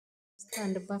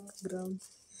and background.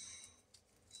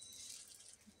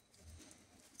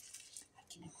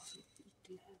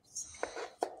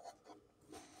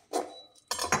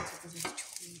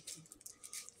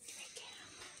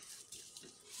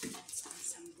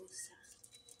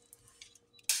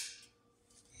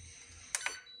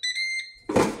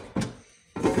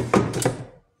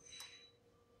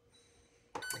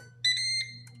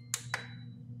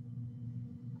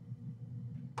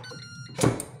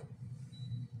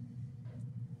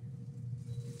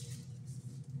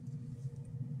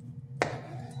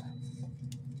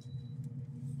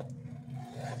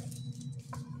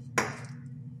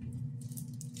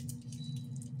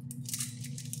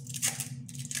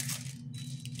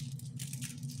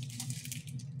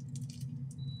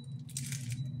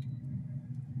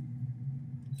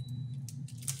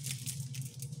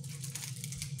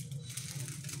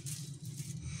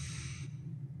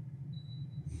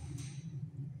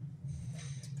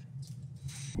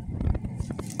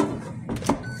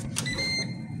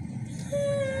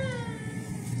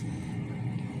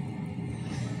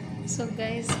 So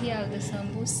guys, here are the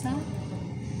sambusa.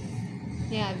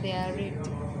 Yeah, they are ready.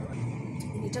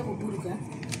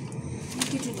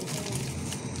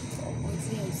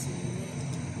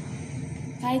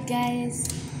 Hi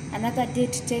guys, another day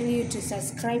to tell you to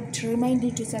subscribe, to remind you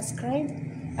to subscribe.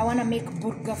 I want to make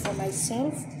burger for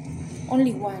myself,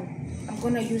 only one. I'm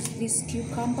gonna use this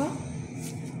cucumber,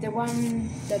 the one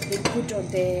that they put on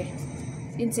the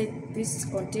inside this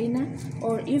container,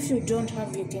 or if you don't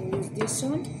have, you can use this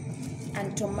one,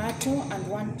 and tomato and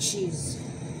one cheese.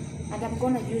 And I'm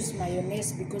gonna use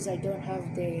mayonnaise because I don't have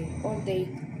all the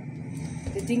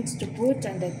things to put,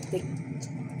 and the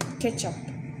ketchup.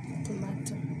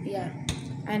 Tomato. Yeah.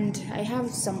 And I have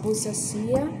sambusas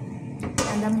here,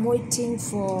 and I'm waiting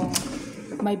for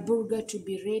my burger to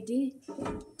be ready.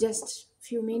 Just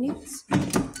few minutes.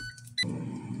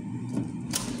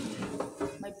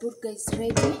 My burger is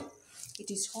ready. It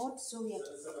is hot, so I'm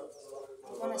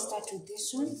gonna start with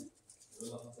this one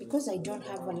because I don't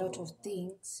have a lot of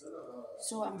things.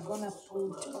 So I'm gonna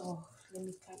put, oh, let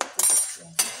me cut this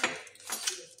here.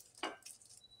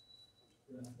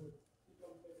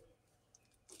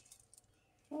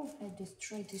 Oh, I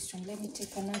destroyed this one. Let me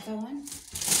take another one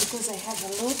because I have a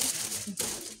lot.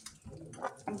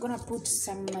 I'm gonna put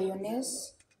some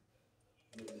mayonnaise.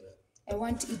 I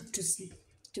want it to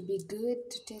be good,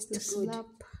 to taste good.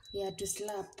 Slap. Yeah, to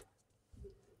slap.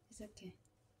 It's okay.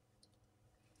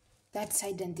 That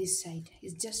side and this side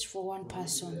is just for one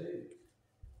person.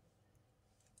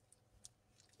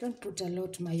 Don't put a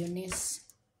lot mayonnaise.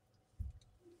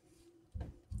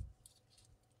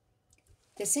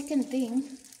 The second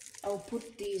thing, I'll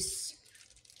put this.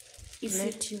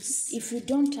 Lettuce. If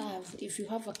you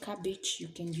have a cabbage, you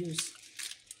can use.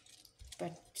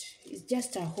 But it's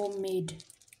just a homemade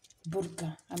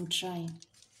burger I'm trying.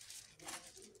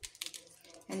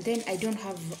 And then I don't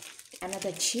have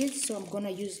another cheese, so I'm gonna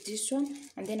use this one,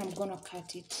 and then I'm gonna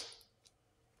cut it.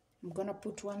 I'm gonna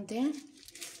put one there,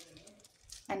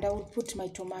 and I will put my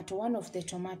tomato, one of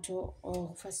tomato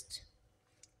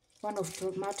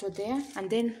there, and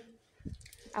then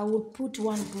I will put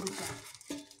one burger,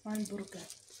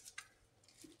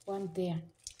 one there,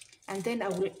 and then I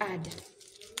will add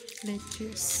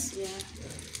lettuce. Yeah.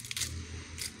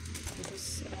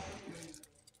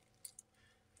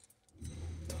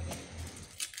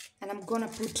 And I'm gonna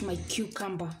put my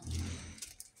cucumbers.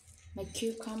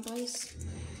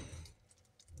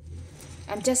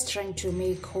 I'm just trying to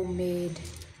make homemade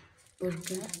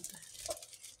burger.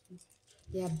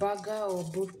 Yeah, burger or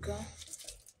burger.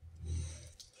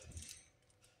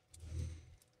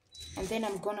 And then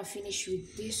I'm gonna finish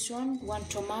with this one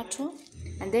tomato,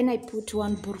 and then I put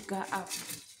one burger up.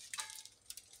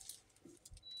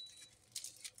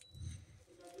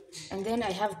 And then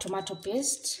I have tomato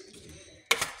paste.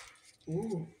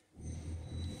 Ooh.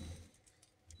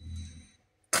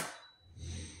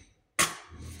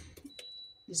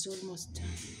 It's almost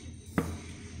done.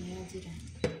 Yeah,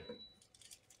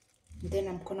 then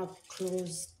I'm gonna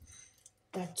close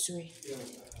that way.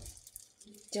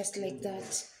 Just like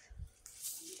that.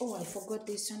 Oh, I forgot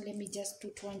this one. Let me just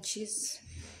put one cheese.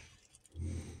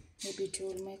 Maybe it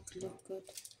will make it look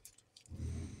good.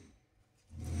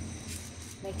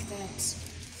 Like that.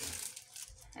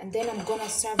 And then I'm gonna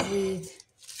serve with,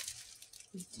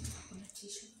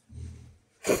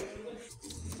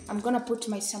 I'm gonna put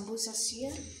my sambusas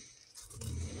here.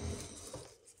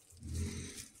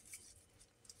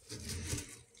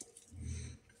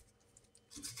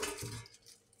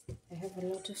 I have a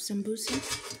lot of sambusa.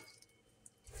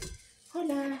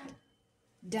 Hola.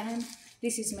 Done.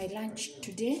 This is my lunch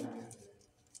today.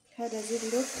 How does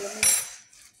it look?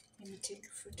 Let me take a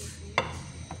photo for you.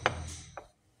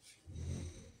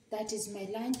 That is my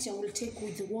lunch. I will take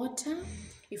with water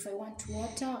if I want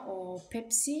water, or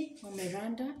Pepsi or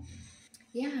Miranda.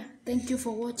 Yeah, thank you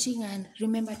for watching, and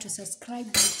remember to subscribe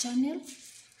my channel.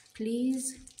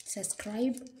 Please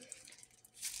subscribe,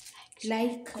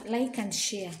 like and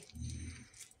share.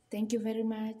 Thank you very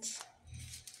much.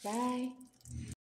 Bye.